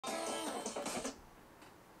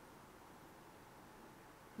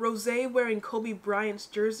Rosé wearing Kobe Bryant's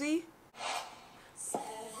jersey.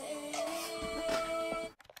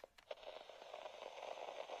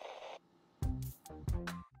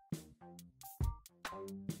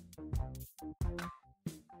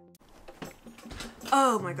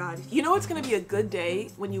 Oh my god. You know it's gonna be a good day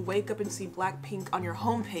when you wake up and see Blackpink on your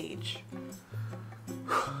homepage.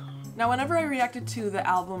 Now, whenever I reacted to the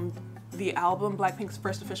album, Blackpink's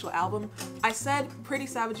first official album, I said Pretty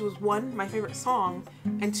Savage was one, my favorite song,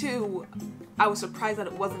 and two, I was surprised that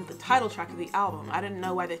it wasn't the title track of the album. I didn't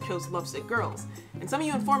know why they chose Lovesick Girls. And some of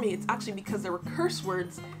you informed me it's actually because there were curse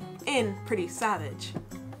words in Pretty Savage.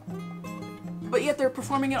 But yet they're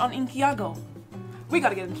performing it on INKIGAYO. We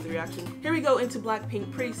gotta get into the reaction. Here we go into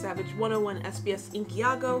Blackpink Pretty Savage 101 SBS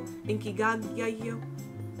INKIGAYO.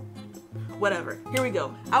 Whatever. Here we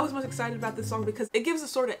go. I was most excited about this song because it gives a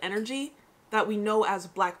sort of energy that we know as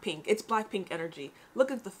Blackpink. It's Blackpink energy. Look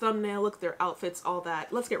at the thumbnail, look at their outfits, all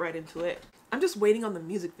that. Let's get right into it. I'm just waiting on the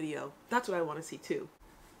music video. That's what I want to see too.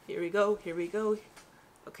 Here we go, here we go.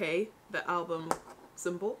 Okay, the album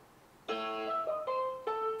symbol. Dun,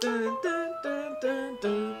 dun, dun, dun,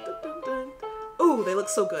 dun, dun, dun. Ooh, they look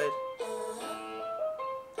so good.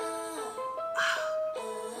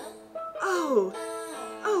 Oh,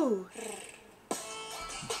 oh.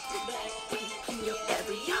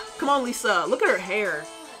 Come on, Lisa, look at her hair.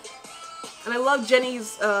 And I love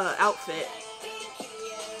Jennie's outfit.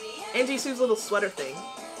 And Jisoo's little sweater thing.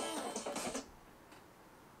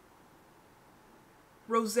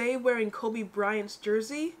 Rosé wearing Kobe Bryant's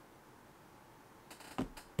jersey.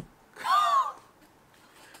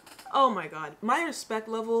 Oh my god. My respect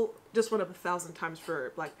level just went up 1,000 times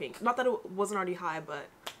for Blackpink. Not that it wasn't already high, but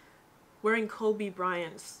wearing Kobe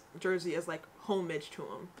Bryant's jersey as like homage to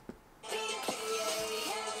him.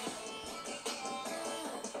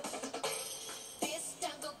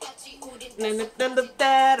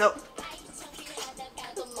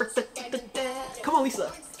 Come on,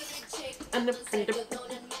 Lisa.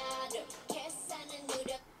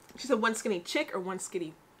 She said one skinny chick or one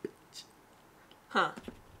skinny bitch. Huh.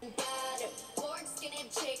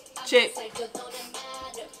 Chick.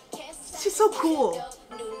 She's so cool.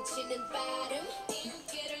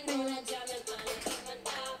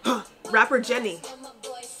 Rapper Jennie.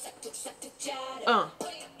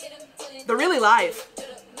 They're really live.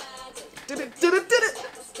 Did it.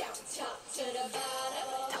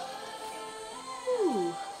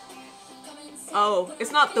 Ooh. Oh,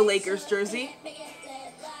 it's not the Lakers jersey.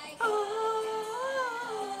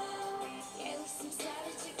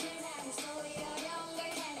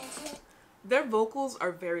 Their vocals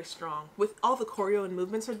are very strong. With all the choreo and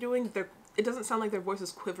movements they're doing, it doesn't sound like their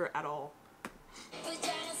voices quiver at all.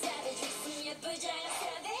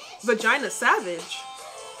 Vagina Savage?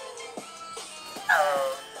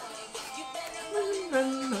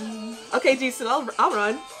 Okay, Jisoo, I'll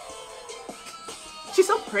run. She's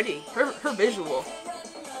so pretty. Her visual.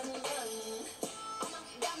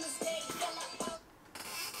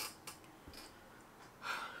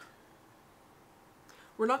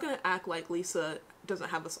 We're not gonna act like Lisa doesn't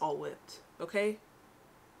have us all whipped, okay?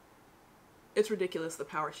 It's ridiculous the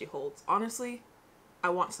power she holds. Honestly, I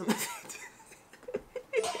want some of it.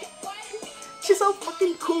 She's so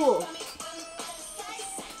fucking cool.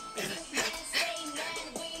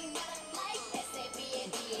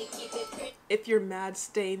 If you're mad,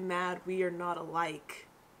 stay mad. We are not alike.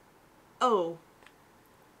 Oh.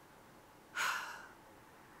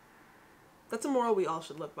 That's a moral we all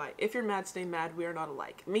should live by. If you're mad, stay mad. We are not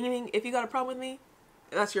alike. Meaning, if you got a problem with me,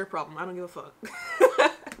 that's your problem. I don't give a fuck.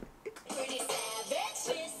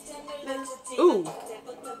 Ooh.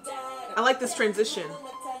 I like this transition.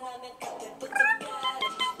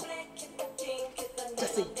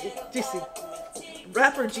 Jisoo.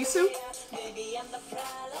 Rapper Jisoo?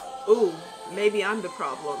 Ooh, maybe I'm the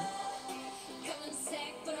problem.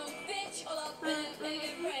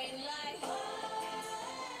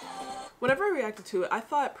 Whenever I reacted to it, I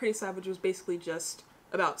thought Pretty Savage was basically just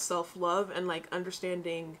about self-love and like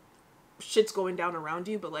understanding shit's going down around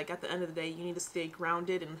you, but like at the end of the day you need to stay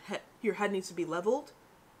grounded and your head needs to be leveled.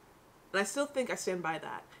 And I still think I stand by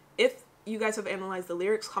that. If you guys have analyzed the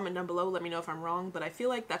lyrics, comment down below, let me know if I'm wrong, but I feel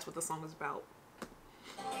like that's what the song is about.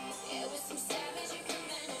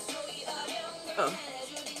 Oh.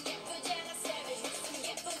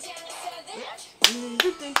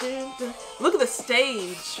 Look at the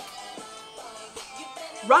stage.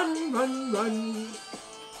 Run, run, run.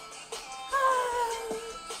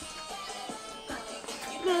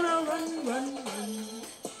 Run, run, run.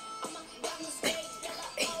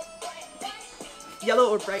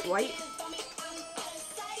 Yellow or bright white?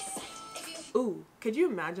 Ooh, could you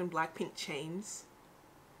imagine Blackpink chains?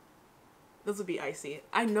 Those would be icy.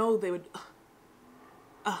 I know they would.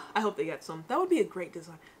 I hope they get some. That would be a great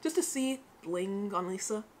design. Just to see bling on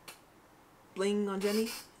Lisa, bling on Jenny.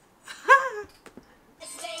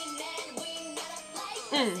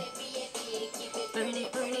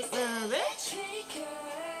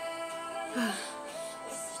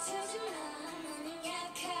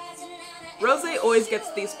 Rose always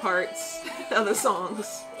gets these parts of the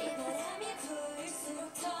songs.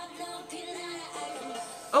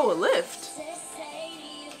 Oh, a lift.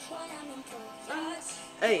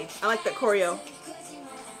 Hey, I like that choreo.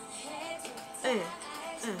 Hey,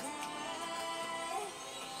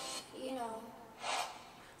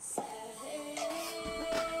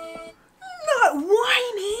 Not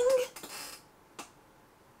whining.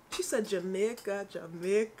 She said Jamaica,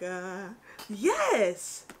 Jamaica.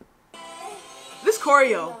 Yes. This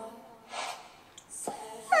choreo.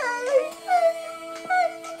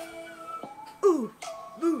 Ooh,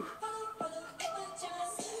 ooh.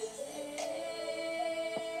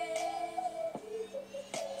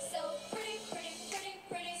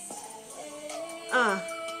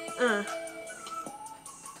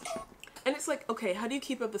 And it's like, okay, how do you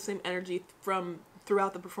keep up the same energy from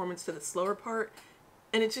throughout the performance to the slower part?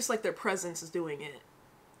 And it's just like their presence is doing it.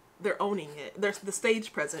 They're owning it. The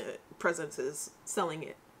stage presence is selling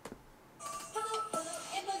it.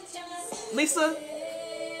 Lisa.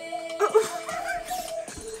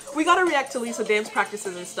 We gotta react to Lisa dance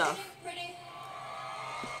practices and stuff.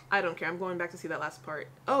 I don't care. I'm going back to see that last part.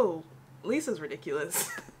 Oh, Lisa's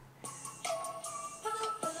ridiculous.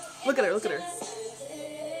 Look at her, look at her.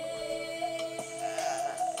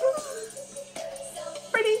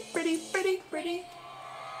 Pretty, pretty, pretty, pretty.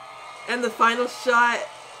 And the final shot.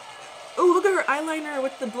 Oh, look at her eyeliner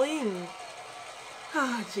with the bling.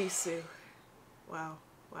 Ah, Jisoo. Wow,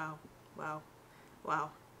 wow, wow,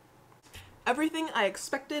 wow. Everything I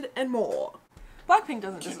expected and more. Blackpink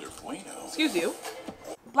doesn't disappoint. Excuse you.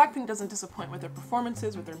 Blackpink doesn't disappoint with their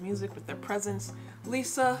performances, with their music, with their presence.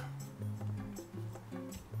 Lisa.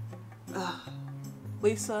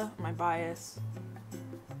 Lisa, my bias.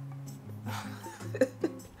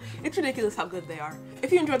 It's ridiculous how good they are.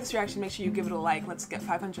 If you enjoyed this reaction, make sure you give it a like. Let's get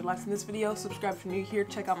 500 likes in this video. Subscribe if you're new here.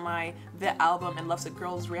 Check out my The Album and Lovesick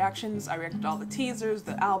Girls reactions. I reacted to all the teasers,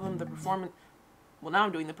 the album, the performance. Well, now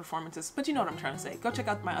I'm doing the performances, but you know what I'm trying to say. Go check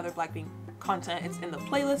out my other Blackpink content. It's in the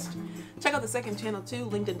playlist. Check out the second channel too,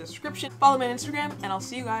 linked in the description. Follow me on Instagram, and I'll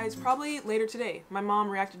see you guys probably later today. My mom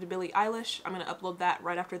reacted to Billie Eilish. I'm gonna upload that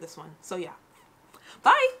right after this one. So yeah.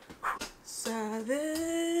 Bye!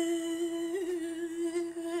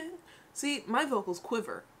 See, my vocals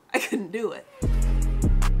quiver. I couldn't do it.